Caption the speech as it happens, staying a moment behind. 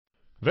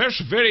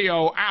This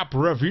video app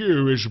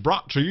review is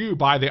brought to you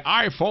by the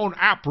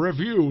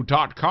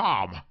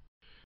iPhoneAppReview.com.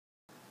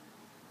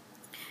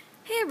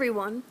 Hey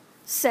everyone,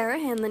 Sarah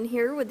Hanlon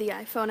here with the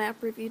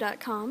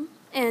iPhoneAppReview.com,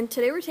 and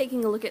today we're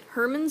taking a look at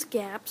Herman's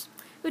Gaps,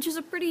 which is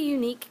a pretty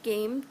unique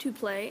game to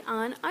play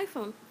on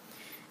iPhone.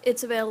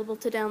 It's available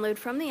to download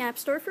from the App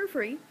Store for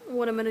free.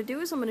 What I'm going to do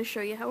is I'm going to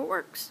show you how it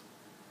works.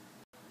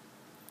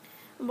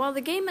 While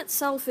the game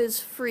itself is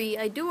free,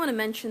 I do want to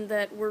mention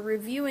that we're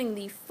reviewing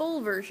the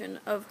full version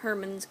of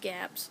Herman's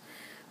Gaps,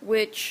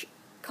 which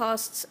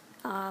costs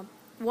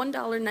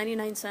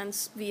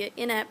 $1.99 via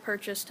in-app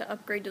purchase to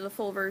upgrade to the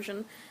full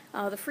version.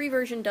 The free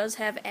version does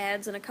have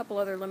ads and a couple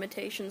other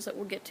limitations that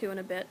we'll get to in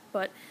a bit,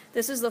 but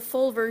this is the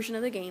full version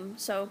of the game.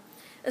 So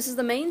this is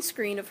the main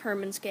screen of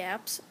Herman's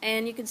Gaps,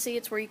 and you can see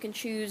it's where you can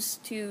choose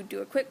to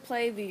do a quick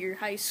play, view your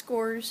high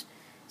scores,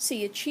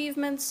 see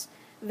achievements,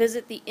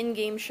 visit the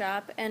in-game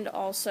shop, and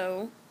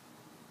also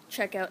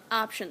check out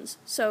options.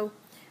 So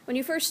when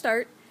you first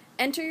start,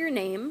 enter your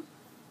name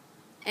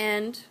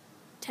and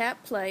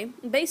tap play.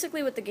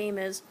 Basically what the game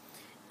is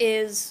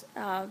it's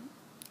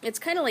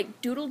kind of like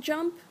Doodle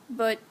Jump,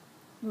 but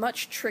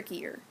much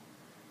trickier.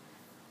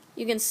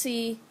 You can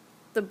see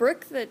the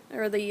brick the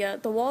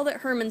wall that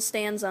Herman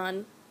stands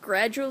on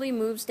gradually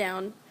moves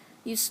down.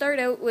 You start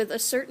out with a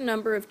certain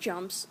number of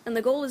jumps, and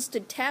the goal is to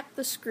tap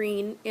the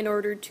screen in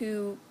order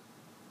to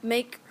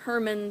make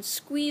Herman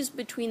squeeze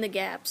between the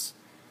gaps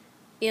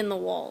in the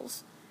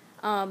walls.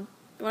 When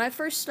I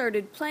first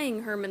started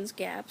playing Herman's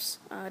Gaps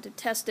to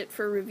test it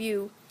for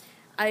review,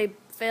 I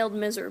failed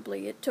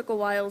miserably. It took a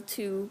while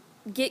to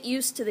get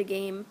used to the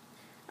game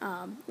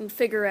and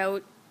figure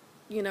out,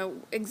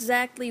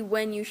 exactly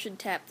when you should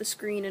tap the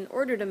screen in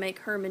order to make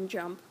Herman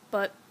jump.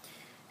 But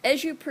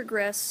as you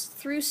progress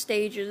through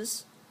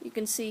stages, you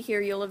can see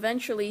here you'll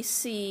eventually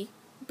see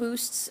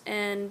boosts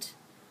and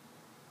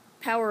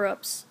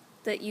power-ups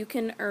that you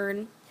can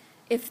earn.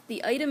 If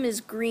the item is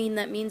green,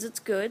 that means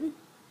it's good,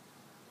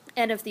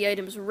 and if the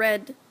item's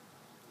red,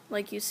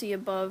 like you see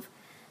above,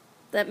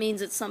 that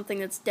means it's something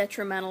that's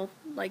detrimental,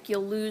 like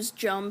you'll lose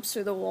jumps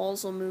or the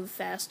walls will move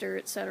faster,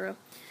 etc.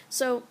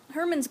 So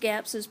Herman's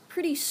Gaps is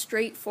pretty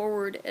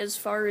straightforward as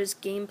far as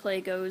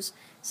gameplay goes.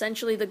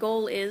 Essentially the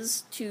goal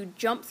is to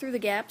jump through the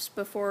gaps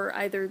before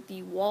either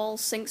the wall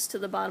sinks to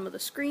the bottom of the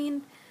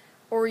screen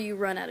or you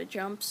run out of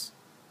jumps.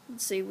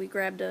 Let's see, we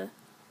grabbed a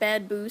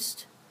bad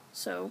boost,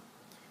 so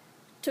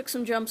took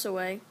some jumps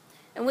away.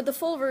 And with the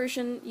full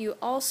version, you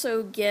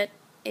also get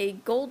a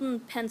golden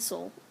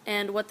pencil,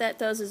 and what that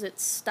does is it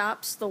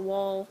stops the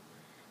wall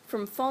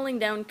from falling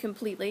down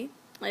completely,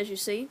 as you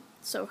see,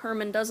 so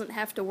Herman doesn't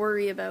have to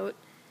worry about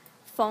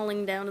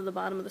falling down to the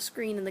bottom of the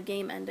screen and the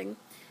game ending.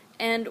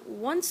 And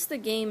once the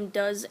game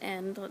does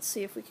end, let's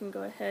see if we can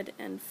go ahead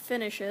and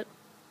finish it,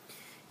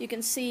 you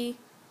can see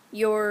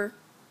your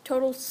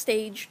total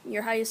stage,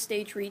 your highest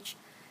stage reach,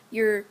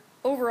 your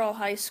overall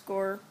high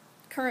score,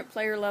 current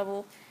player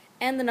level,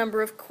 and the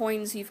number of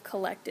coins you've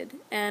collected.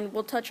 And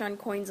we'll touch on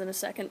coins in a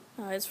second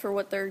as for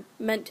what they're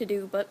meant to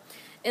do, but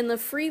in the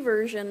free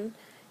version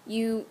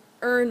you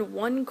earn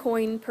 1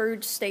 coin per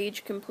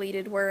stage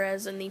completed,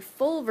 whereas in the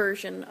full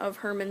version of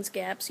Herman's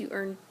Gaps you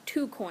earn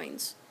 2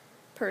 coins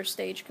per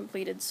stage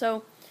completed.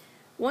 So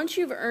once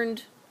you've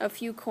earned a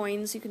few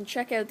coins, you can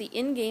check out the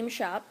in-game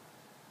shop,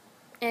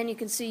 and you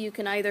can see you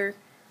can either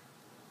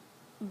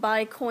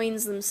buy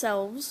coins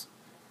themselves,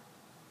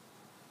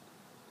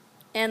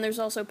 and there's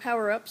also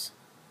power-ups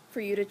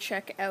for you to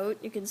check out.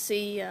 You can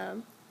see,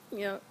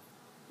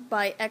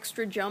 buy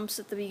extra jumps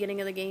at the beginning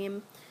of the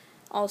game.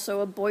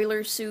 Also a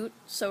boiler suit,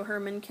 so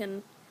Herman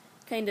can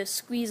kind of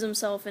squeeze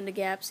himself into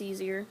gaps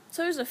easier.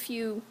 So there's a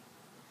few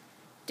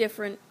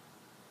different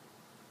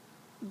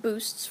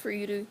boosts for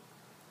you to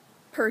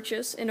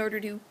purchase in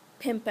order to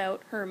pimp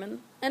out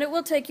Herman. And it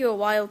will take you a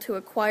while to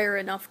acquire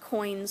enough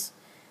coins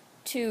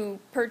to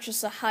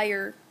purchase a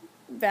higher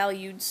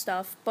valued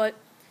stuff, but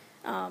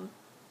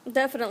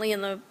definitely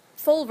in the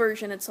full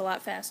version it's a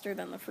lot faster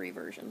than the free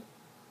version.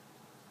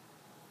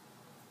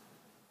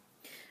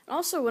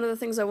 Also, one of the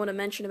things I want to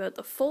mention about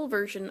the full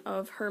version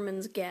of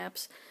Herman's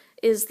Gaps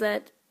is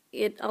that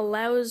it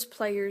allows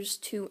players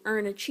to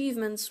earn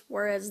achievements,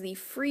 whereas the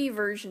free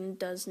version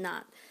does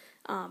not.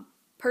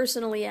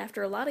 Personally,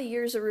 after a lot of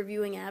years of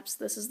reviewing apps,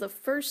 this is the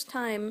first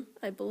time,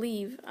 I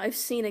believe, I've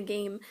seen a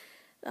game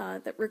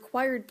that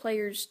required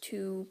players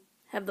to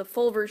have the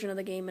full version of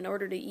the game in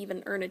order to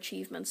even earn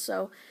achievements.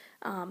 So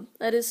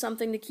that is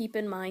something to keep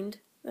in mind,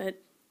 that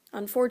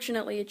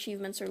unfortunately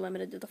achievements are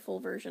limited to the full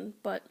version.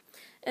 But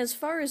as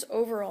far as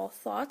overall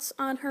thoughts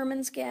on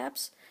Herman's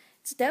Gaps,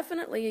 it's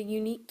definitely a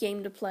unique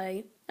game to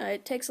play.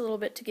 It takes a little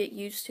bit to get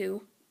used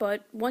to,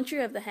 but once you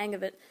have the hang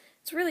of it,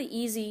 it's really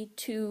easy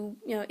to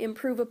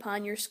improve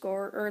upon your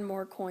score, earn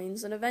more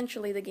coins, and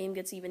eventually the game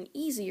gets even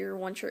easier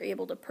once you're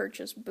able to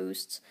purchase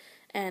boosts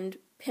and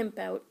pimp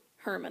out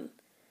Herman.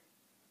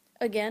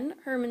 Again,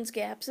 Herman's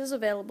Gaps is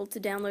available to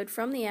download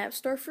from the App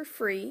Store for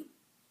free.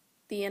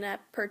 The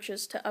in-app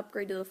purchase to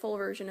upgrade to the full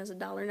version is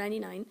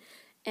 $1.99,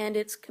 and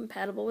it's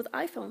compatible with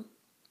iPhone.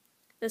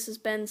 This has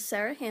been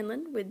Sarah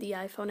Hanlon with the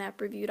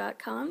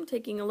iPhoneAppReview.com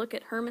taking a look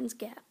at Herman's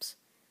gaps.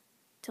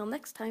 Till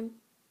next time.